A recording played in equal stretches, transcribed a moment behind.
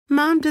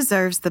Mom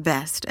deserves the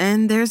best,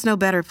 and there's no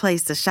better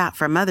place to shop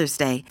for Mother's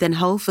Day than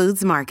Whole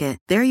Foods Market.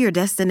 They're your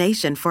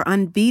destination for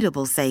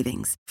unbeatable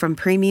savings, from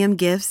premium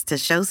gifts to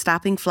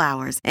show-stopping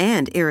flowers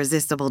and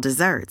irresistible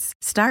desserts.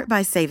 Start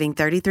by saving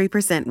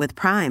 33% with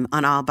Prime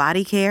on all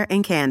body care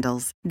and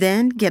candles.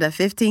 Then get a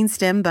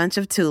 15-stem bunch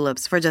of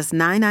tulips for just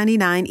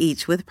 $9.99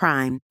 each with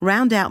Prime.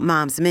 Round out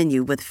Mom's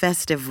menu with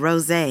festive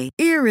rosé,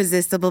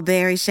 irresistible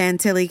berry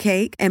chantilly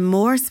cake, and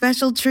more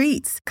special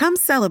treats. Come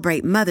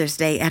celebrate Mother's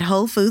Day at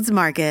Whole Foods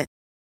Market.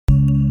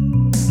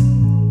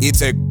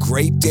 It's a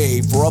great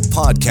day for a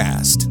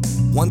podcast.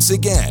 Once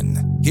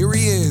again, here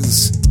he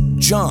is,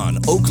 John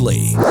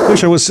Oakley.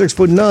 Wish I was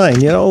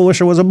 6'9", wish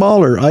I was a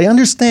baller. I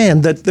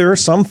understand that there are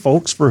some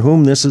folks for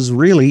whom this is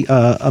really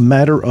a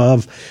matter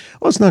of,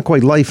 well, it's not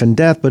quite life and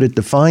death, but it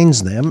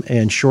defines them.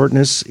 And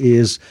shortness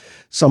is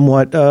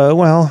somewhat,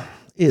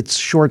 it's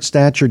short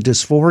stature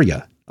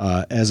dysphoria,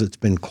 as it's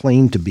been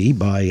claimed to be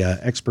by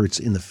experts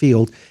in the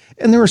field.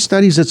 And there are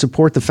studies that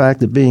support the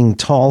fact that being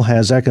tall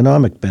has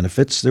economic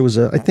benefits. There was,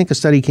 I think a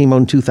study came out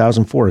in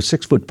 2004. A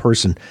 6-foot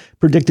person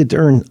predicted to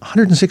earn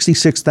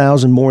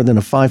 $166,000 more than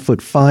a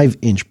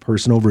 5'5"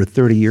 person over a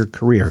 30-year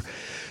career.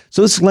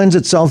 So this lends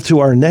itself to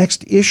our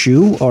next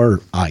issue,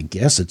 or I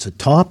guess it's a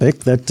topic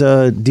that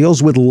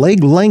deals with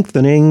leg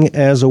lengthening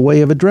as a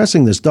way of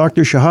addressing this.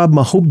 Dr. Shahab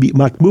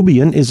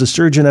Mahboubian is a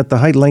surgeon at the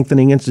Height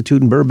Lengthening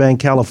Institute in Burbank,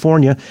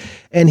 California,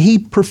 and he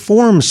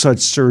performs such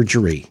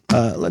surgery.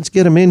 Let's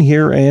get him in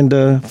here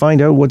and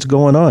find out what's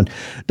going on.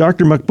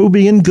 Dr.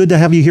 Mahboubian, good to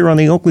have you here on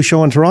the Oakley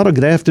Show in Toronto.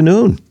 Good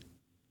afternoon.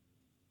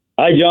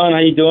 Hi, John. How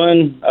you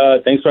doing?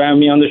 Thanks for having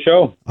me on the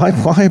show.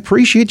 I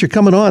appreciate you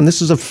coming on.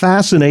 This is a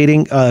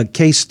fascinating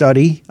case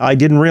study. I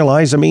didn't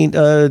realize,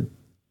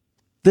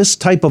 this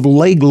type of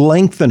leg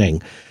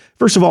lengthening.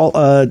 First of all,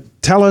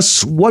 tell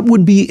us what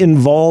would be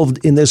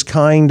involved in this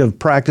kind of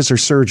practice or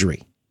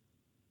surgery?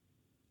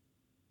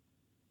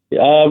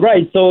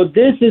 Right. So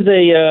this is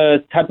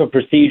a type of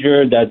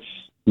procedure that's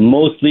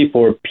mostly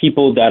for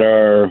people that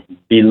are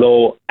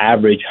below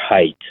average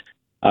height.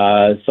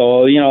 I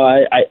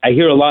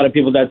hear a lot of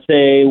people that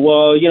say,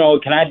 well,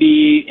 can I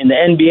be in the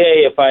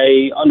NBA if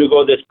I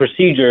undergo this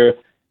procedure?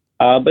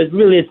 But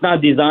really, it's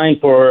not designed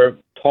for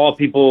tall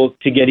people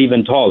to get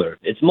even taller.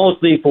 It's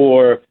mostly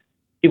for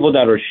people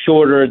that are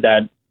shorter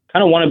that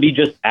kind of want to be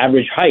just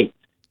average height.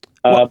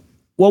 Well,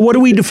 what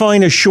do we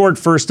define as short,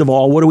 first of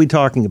all? What are we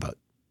talking about?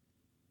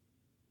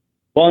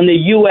 Well, in the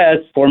U.S.,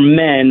 for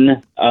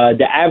men,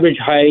 the average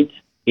height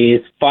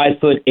is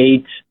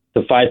 5'8"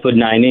 to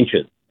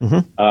 5'9".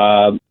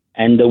 Mm-hmm.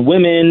 And the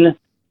women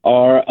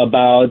are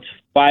about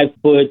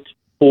 5'4"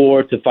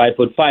 to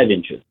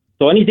 5'5".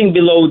 So anything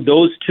below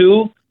those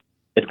two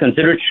is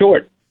considered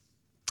short.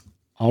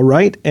 All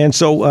right. And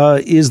so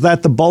is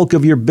that the bulk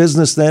of your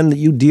business then, that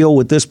you deal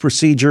with this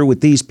procedure with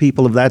these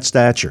people of that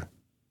stature?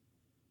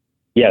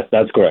 Yes,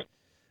 that's correct.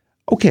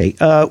 Okay.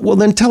 Well,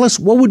 then tell us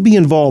what would be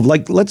involved.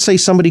 Like, let's say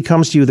somebody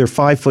comes to you, they're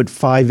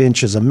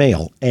 5'5", a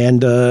male,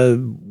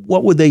 and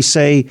what would they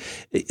say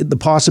the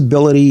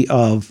possibility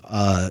of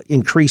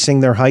increasing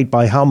their height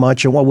by how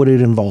much, and what would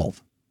it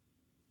involve?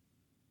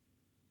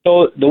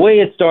 So the way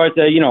it starts,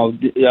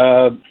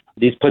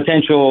 these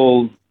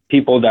potential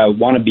people that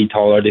want to be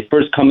taller, they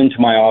first come into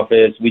my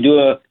office. We do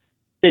a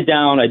sit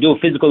down. I do a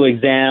physical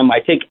exam. I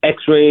take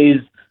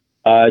x-rays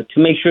to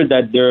make sure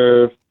that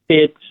they're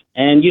fit.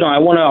 And, I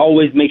want to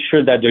always make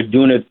sure that they're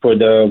doing it for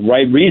the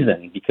right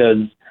reason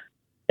because,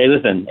 hey,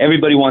 listen,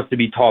 everybody wants to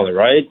be taller,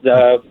 right?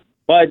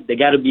 But they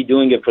got to be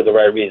doing it for the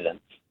right reason.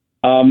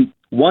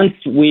 Once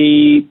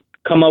we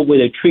come up with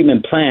a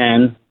treatment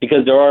plan,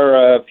 because there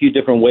are a few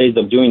different ways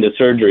of doing the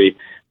surgery,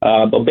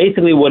 but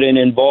basically what it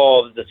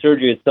involves, the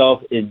surgery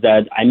itself, is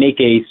that I make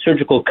a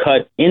surgical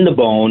cut in the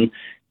bone.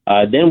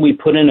 Then we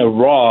put in a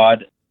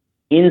rod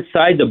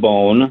inside the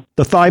bone.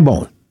 The thigh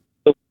bone.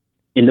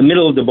 In the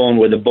middle of the bone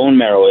where the bone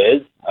marrow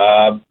is.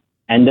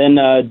 And then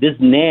this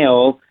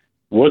nail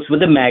works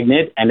with a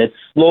magnet, and it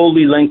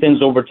slowly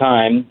lengthens over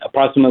time,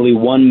 approximately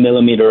 1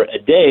 millimeter a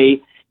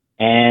day,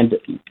 and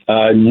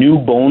new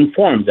bone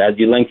forms as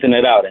you lengthen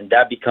it out, and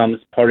that becomes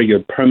part of your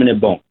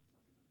permanent bone.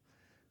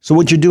 So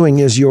what you're doing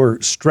is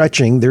you're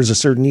stretching. There's a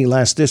certain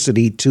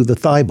elasticity to the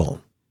thigh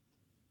bone.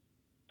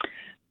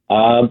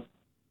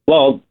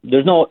 Well,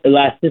 there's no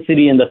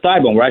elasticity in the thigh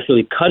bone. We're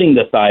actually cutting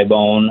the thigh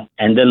bone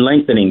and then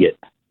lengthening it.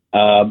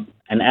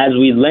 And as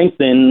we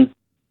lengthen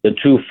the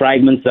two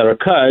fragments that are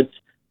cut,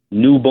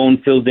 new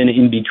bone fills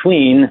in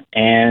between,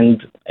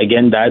 and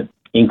again, that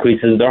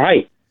increases their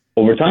height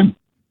over time.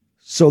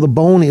 So the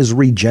bone is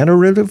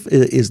regenerative?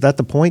 Is that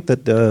the point,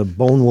 that the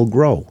bone will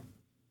grow?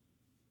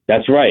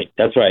 That's right.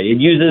 That's right. It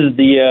uses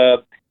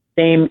the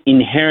same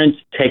inherent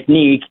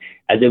technique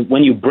as if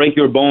when you break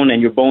your bone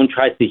and your bone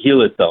tries to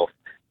heal itself.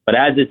 But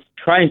as it's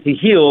trying to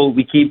heal,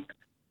 we keep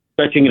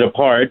stretching it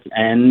apart,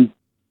 and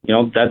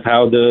that's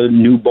how the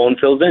new bone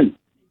fills in.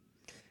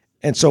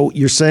 And so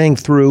you're saying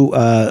through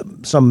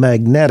some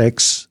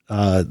magnetics,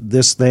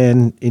 this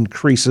then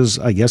increases,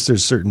 I guess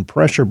there's certain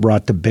pressure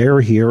brought to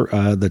bear here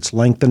that's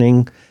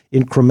lengthening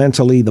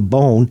incrementally the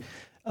bone.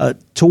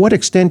 To what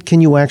extent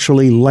can you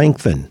actually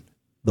lengthen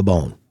the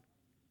bone?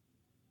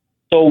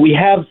 So we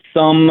have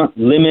some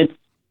limits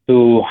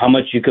to how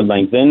much you could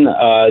lengthen.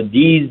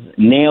 These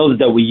nails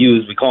that we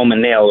use, we call them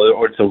a nail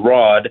or it's a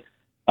rod.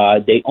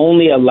 They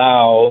only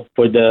allow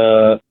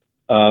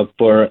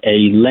for a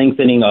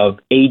lengthening of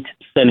 8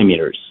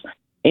 centimeters.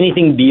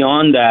 Anything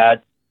beyond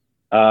that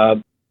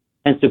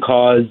tends to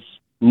cause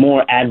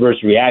more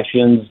adverse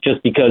reactions,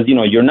 just because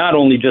you're not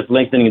only just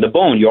lengthening the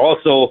bone, you're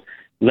also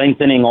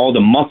lengthening all the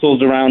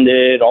muscles around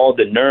it, all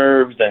the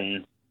nerves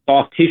and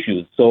soft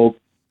tissues. So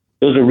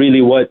those are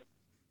really what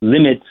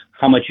limits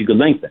how much you could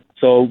lengthen.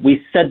 So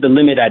we set the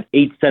limit at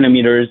 8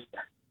 centimeters,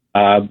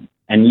 and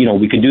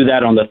we could do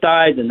that on the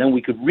thighs, and then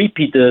we could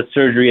repeat the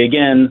surgery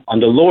again on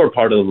the lower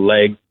part of the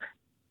leg.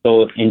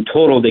 So in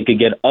total, they could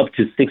get up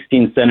to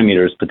 16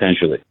 centimeters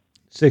potentially.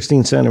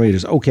 16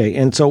 centimeters. Okay.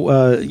 And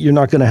so you're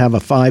not going to have a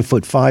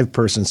 5'5"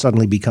 person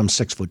suddenly become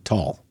 6 foot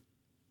tall.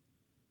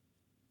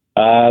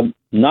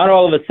 Not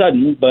all of a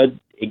sudden, but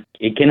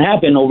it can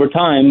happen over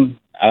time,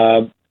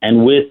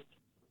 and with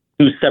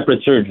 2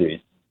 separate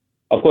surgeries.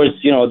 Of course,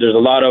 there's a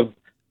lot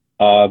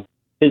of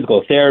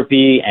physical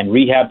therapy and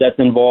rehab that's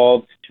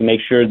involved to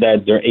make sure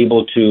that they're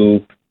able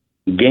to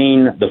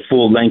gain the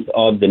full length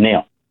of the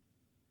nail.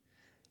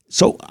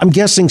 So I'm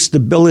guessing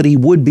stability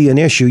would be an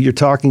issue. You're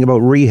talking about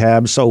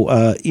rehab. So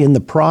in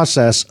the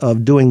process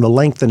of doing the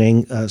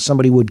lengthening,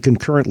 somebody would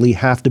concurrently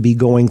have to be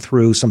going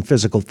through some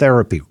physical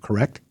therapy,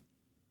 correct?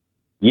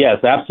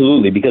 Yes,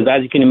 absolutely. Because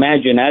as you can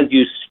imagine, as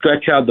you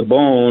stretch out the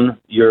bone,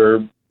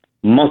 your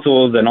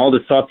muscles and all the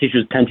soft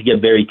tissues tend to get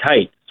very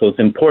tight. So it's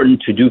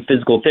important to do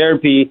physical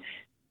therapy,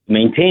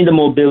 maintain the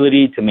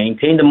mobility, to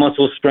maintain the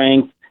muscle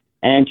strength,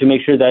 and to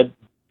make sure that,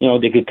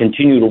 they could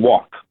continue to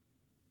walk.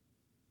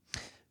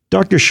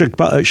 Dr.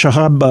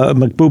 Shahab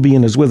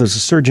Makboubian is with us, a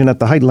surgeon at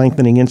the Height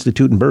Lengthening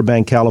Institute in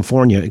Burbank,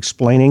 California,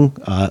 explaining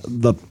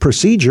the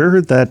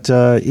procedure that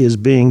is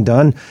being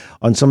done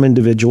on some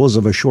individuals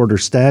of a shorter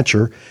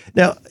stature.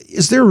 Now,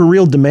 is there a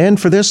real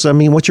demand for this? I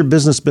mean, what's your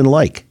business been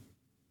like?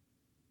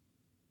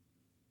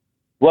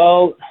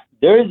 Well,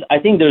 I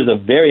think there's a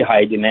very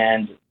high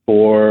demand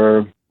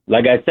for,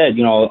 like I said,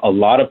 a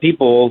lot of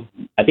people,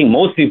 I think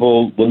most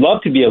people would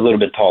love to be a little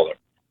bit taller.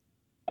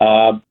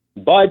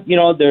 But,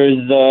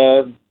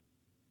 there's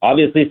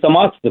obviously some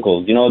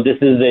obstacles. This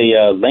is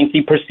a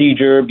lengthy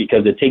procedure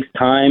because it takes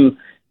time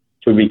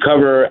to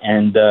recover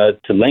and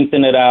to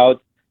lengthen it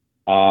out.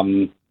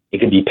 It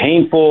can be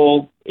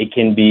painful. It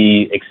can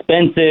be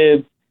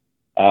expensive.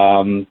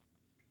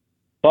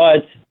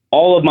 But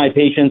all of my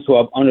patients who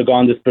have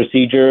undergone this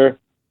procedure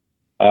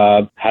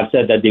have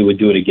said that they would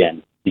do it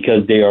again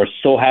because they are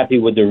so happy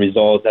with the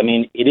results. I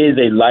mean, it is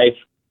a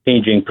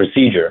life-changing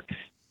procedure.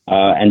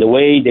 And the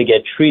way they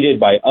get treated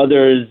by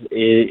others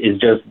is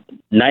just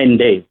night and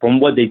day from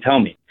what they tell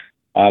me.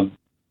 From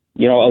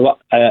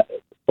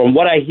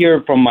what I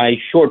hear from my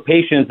short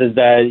patients is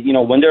that,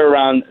 when they're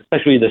around,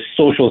 especially the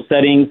social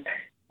settings,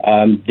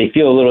 they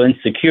feel a little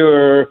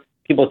insecure.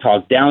 People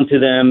talk down to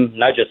them,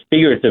 not just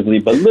figuratively,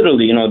 but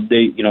literally,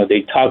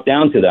 they talk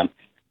down to them.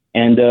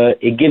 And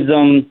it gives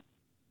them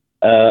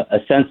a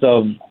sense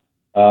of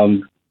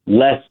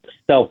less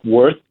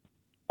self-worth.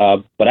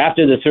 But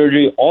after the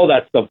surgery, all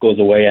that stuff goes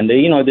away, and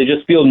they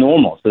just feel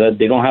normal, so that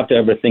they don't have to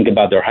ever think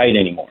about their height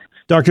anymore.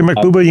 Dr.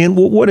 Makboubian,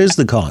 what is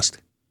the cost?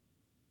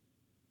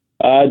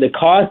 The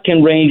cost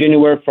can range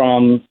anywhere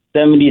from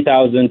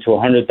 $70,000 to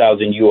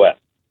 $100,000 US.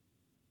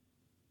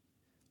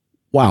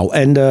 Wow,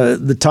 and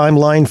the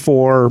timeline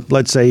for,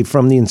 let's say,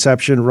 from the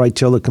inception right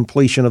till the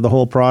completion of the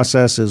whole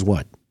process is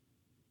what?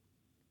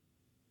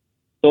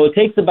 So it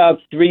takes about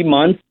 3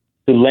 months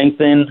to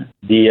lengthen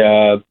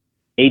the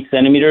 8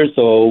 centimeters.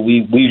 So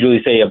we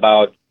usually say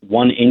about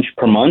 1 inch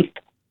per month.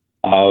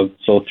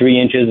 So 3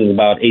 inches is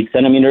about 8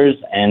 centimeters.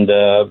 And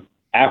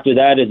after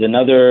that is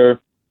another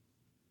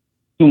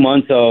 2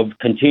 months of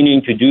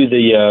continuing to do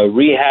the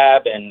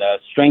rehab and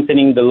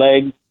strengthening the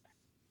legs.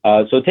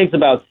 So it takes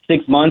about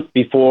 6 months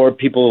before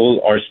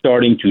people are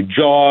starting to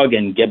jog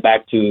and get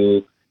back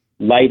to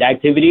light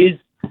activities.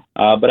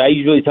 But I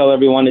usually tell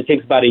everyone it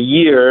takes about a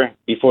year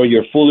before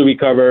you're fully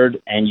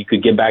recovered and you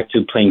could get back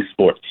to playing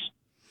sports.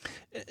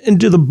 And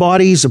do the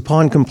bodies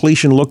upon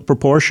completion look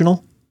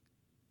proportional?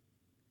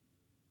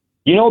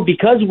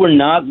 Because we're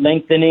not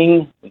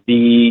lengthening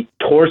the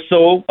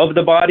torso of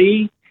the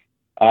body,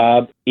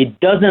 it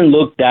doesn't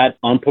look that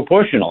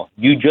unproportional.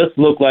 You just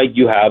look like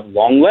you have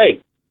long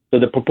legs. So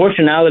the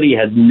proportionality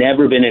has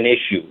never been an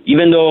issue.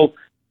 Even though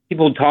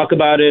people talk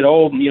about it,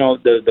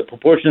 the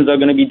proportions are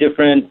going to be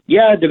different.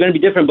 Yeah, they're going to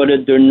be different, but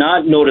they're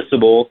not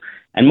noticeable.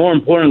 And more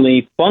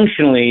importantly,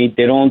 functionally,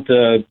 they don't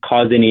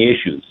cause any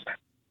issues.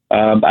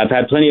 I've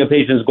had plenty of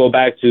patients go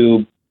back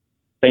to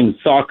playing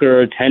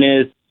soccer,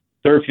 tennis,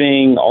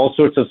 surfing, all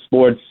sorts of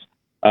sports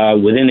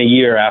within a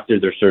year after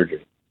their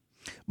surgery.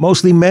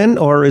 Mostly men,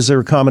 or is there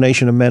a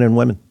combination of men and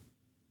women?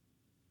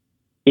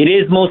 It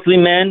is mostly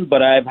men,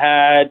 but I've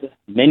had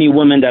many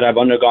women that have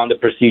undergone the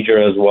procedure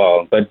as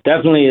well. But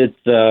definitely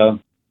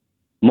it's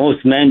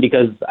most men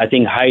because I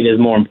think height is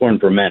more important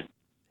for men.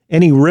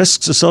 Any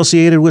risks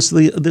associated with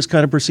this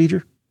kind of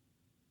procedure?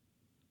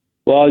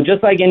 Well,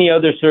 just like any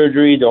other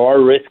surgery, there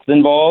are risks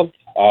involved.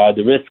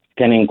 The risks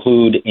can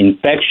include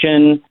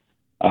infection,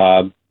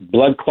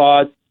 blood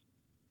clots,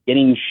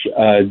 getting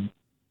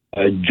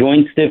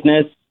joint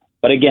stiffness.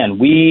 But again,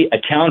 we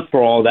account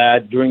for all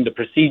that during the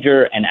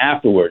procedure and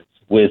afterwards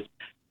with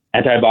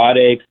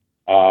antibiotics,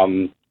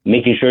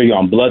 making sure you're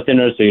on blood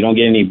thinners so you don't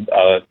get any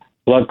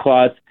blood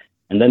clots,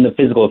 and then the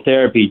physical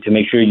therapy to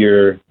make sure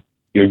your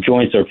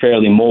joints are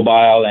fairly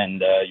mobile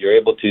and you're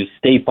able to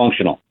stay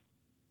functional.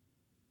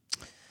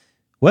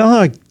 Well,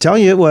 I tell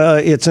you,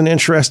 it's an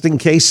interesting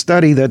case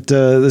study that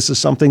this is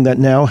something that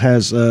now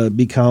has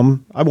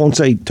become, I won't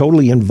say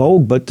totally in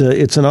vogue, but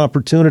it's an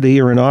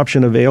opportunity or an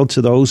option availed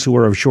to those who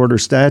are of shorter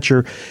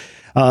stature.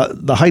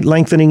 The Height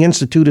Lengthening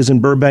Institute is in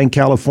Burbank,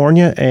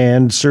 California,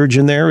 and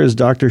surgeon there is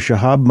Dr.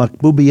 Shahab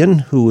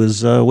Makboubian, who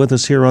is with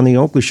us here on the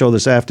Oakley Show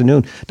this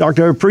afternoon.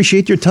 Doctor, I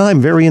appreciate your time.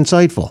 Very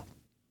insightful.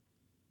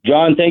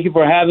 John, thank you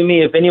for having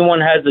me. If anyone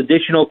has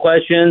additional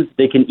questions,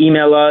 they can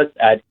email us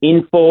at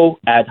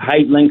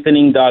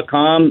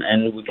info@heightlengthening.com,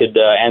 and we could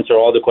answer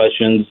all the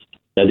questions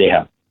that they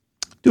have.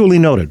 Duly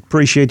noted.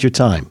 Appreciate your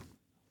time.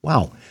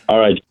 Wow. All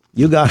right.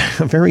 You got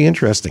very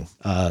interesting.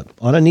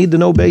 On a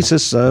need-to-know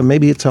basis,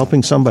 maybe it's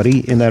helping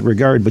somebody in that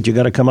regard, but you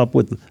got to come up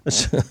with a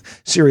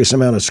serious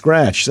amount of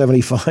scratch,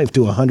 75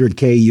 to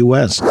 100K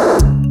US.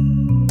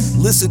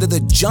 Listen to the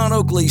John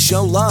Oakley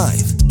Show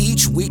live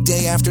each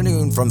weekday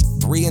afternoon from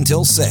 3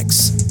 until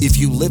 6. If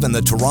you live in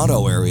the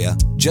Toronto area,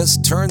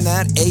 just turn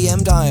that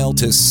AM dial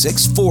to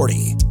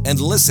 640 and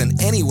listen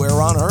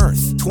anywhere on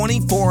Earth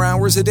 24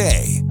 hours a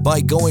day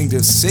by going to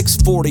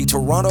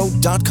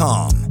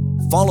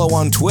 640toronto.com. Follow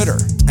on Twitter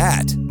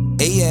at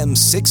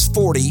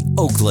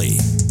AM640Oakley.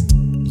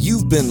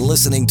 You've been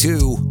listening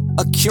to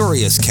A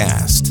Curious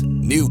Cast.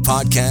 New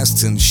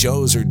podcasts and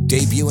shows are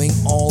debuting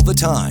all the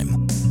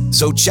time.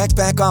 So check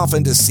back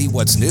often to see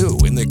what's new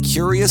in the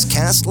Curious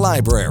Cast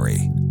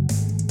library.